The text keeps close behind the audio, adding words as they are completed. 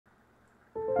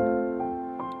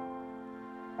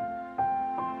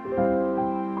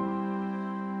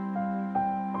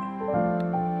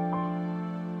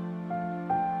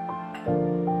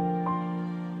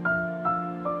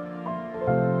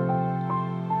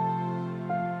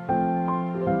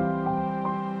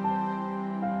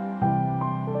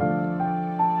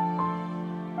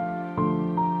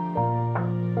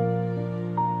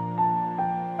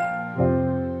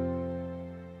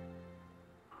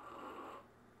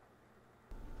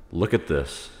Look at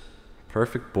this.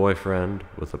 Perfect boyfriend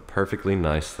with a perfectly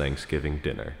nice Thanksgiving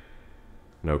dinner.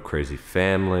 No crazy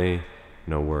family,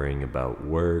 no worrying about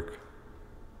work.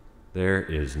 There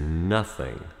is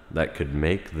nothing that could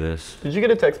make this... Did you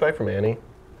get a text back from Annie?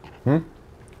 Hmm?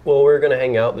 Well, we're gonna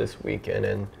hang out this weekend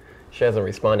and she hasn't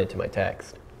responded to my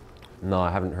text. No,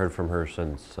 I haven't heard from her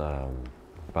since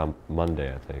about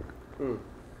Monday, I think.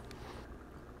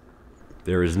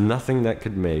 There is nothing that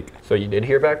could make... So you did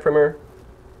hear back from her?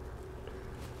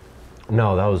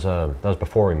 No, that was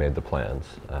before we made the plans.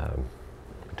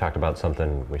 We talked about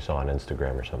something we saw on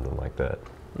Instagram or something like that.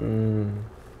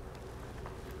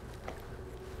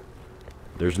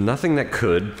 There's nothing that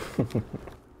could...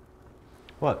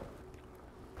 What?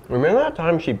 Remember that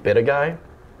time she bit a guy?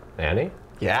 Annie?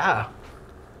 Yeah.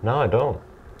 No, I don't.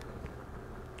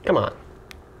 Come on.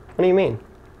 What do you mean?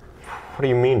 What do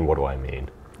you mean, what do I mean?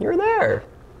 You were there.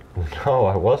 No,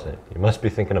 I wasn't. You must be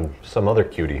thinking of some other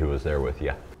cutie who was there with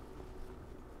you.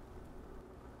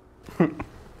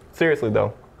 Seriously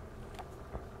though.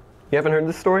 You haven't heard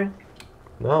this story?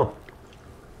 No.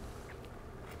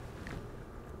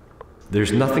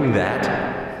 There's nothing that...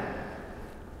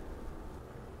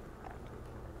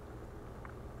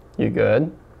 You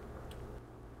good?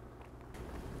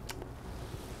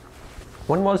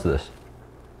 When was this?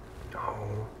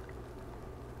 Oh.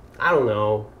 I don't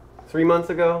know. 3 months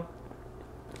ago?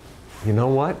 You know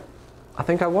what? I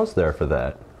think I was there for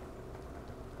that.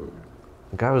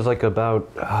 The guy was like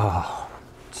about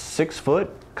 6 foot,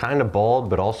 kind of bald,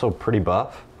 but also pretty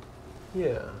buff.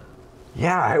 Yeah.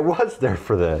 Yeah, I was there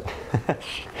for that.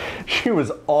 She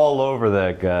was all over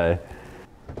that guy.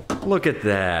 Look at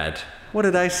that. What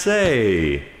did I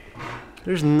say?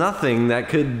 There's nothing that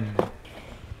could...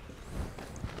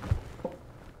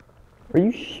 Are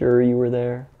you sure you were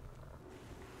there?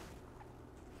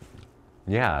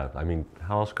 Yeah, I mean,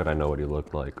 how else could I know what he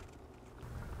looked like?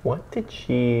 What did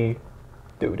she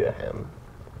do to him?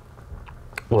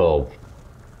 Well,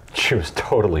 she was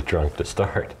totally drunk to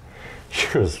start.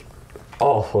 She was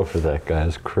all over that guy. It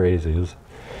was crazy. It was...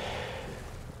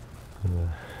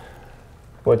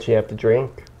 What'd she have to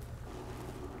drink?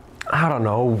 I don't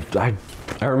know.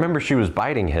 I remember she was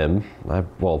biting him.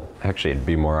 Well, actually, it'd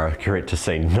be more accurate to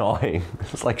say gnawing.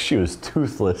 It's like she was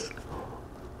toothless.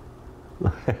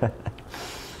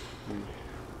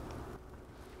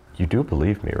 You do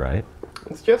believe me, right?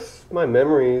 It's just my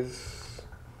memories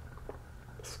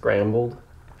scrambled.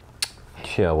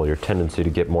 Yeah, well, your tendency to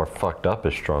get more fucked up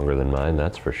is stronger than mine,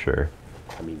 that's for sure.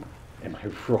 I mean, am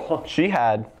I wrong? She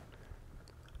had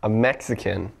a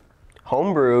Mexican,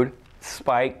 homebrewed,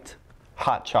 spiked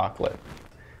hot chocolate.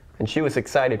 And she was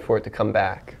excited for it to come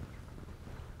back.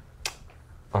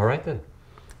 All right, then.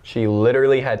 She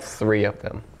literally had 3 of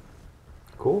them.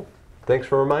 Cool. Thanks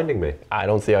for reminding me. I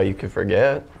don't see how you could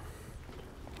forget.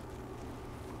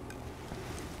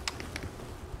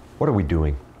 What are we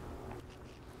doing?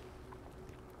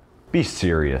 Be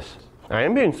serious. I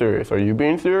am being serious. Are you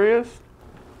being serious?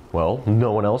 Well,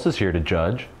 no one else is here to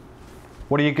judge.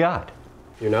 What do you got?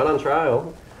 You're not on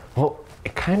trial. Well,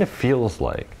 it kind of feels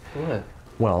like... What?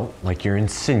 Well, like you're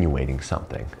insinuating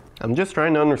something. I'm just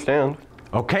trying to understand.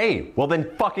 Okay, well then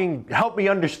fucking help me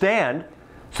understand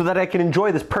so that I can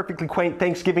enjoy this perfectly quaint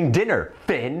Thanksgiving dinner,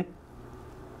 Finn.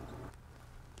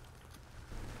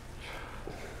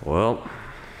 Well,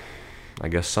 I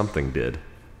guess something did.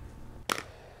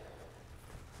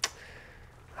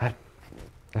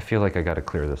 I feel like I gotta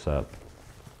clear this up.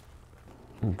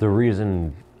 The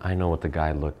reason I know what the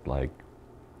guy looked like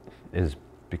is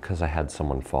because I had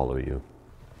someone follow you.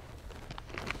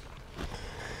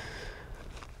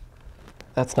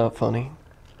 That's not funny.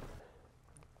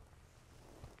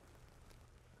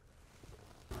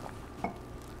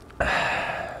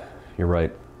 You're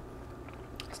right.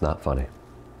 It's not funny.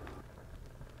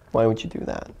 Why would you do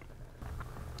that?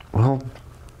 Well,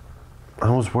 I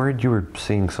was worried you were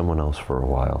seeing someone else for a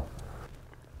while.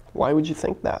 Why would you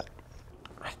think that?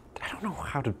 I don't know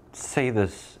how to say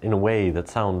this in a way that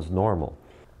sounds normal.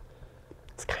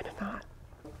 It's kind of not.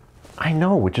 I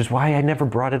know, which is why I never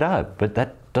brought it up, but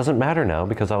that doesn't matter now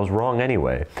because I was wrong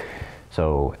anyway.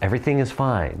 So everything is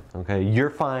fine, okay?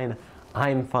 You're fine,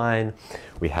 I'm fine.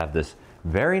 We have this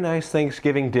very nice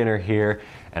Thanksgiving dinner here,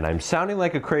 and I'm sounding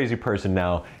like a crazy person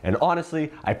now, and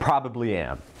honestly, I probably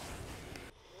am.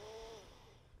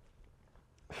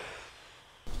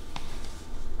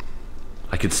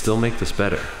 I could still make this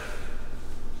better.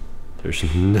 There's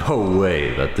no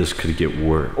way that this could get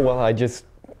worse. Well, I just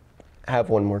have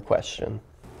one more question.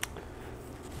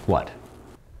 What?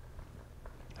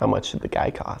 How much did the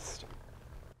guy cost?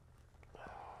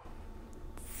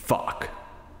 Fuck.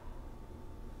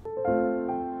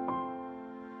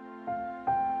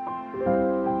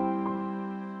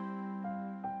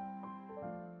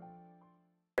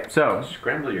 So,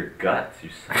 Scramble your guts, you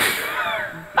son.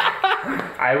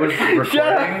 I was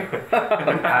recording.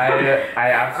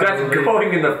 I absolutely. That's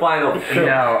going in the final.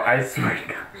 No, I swear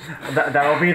to God. That'll be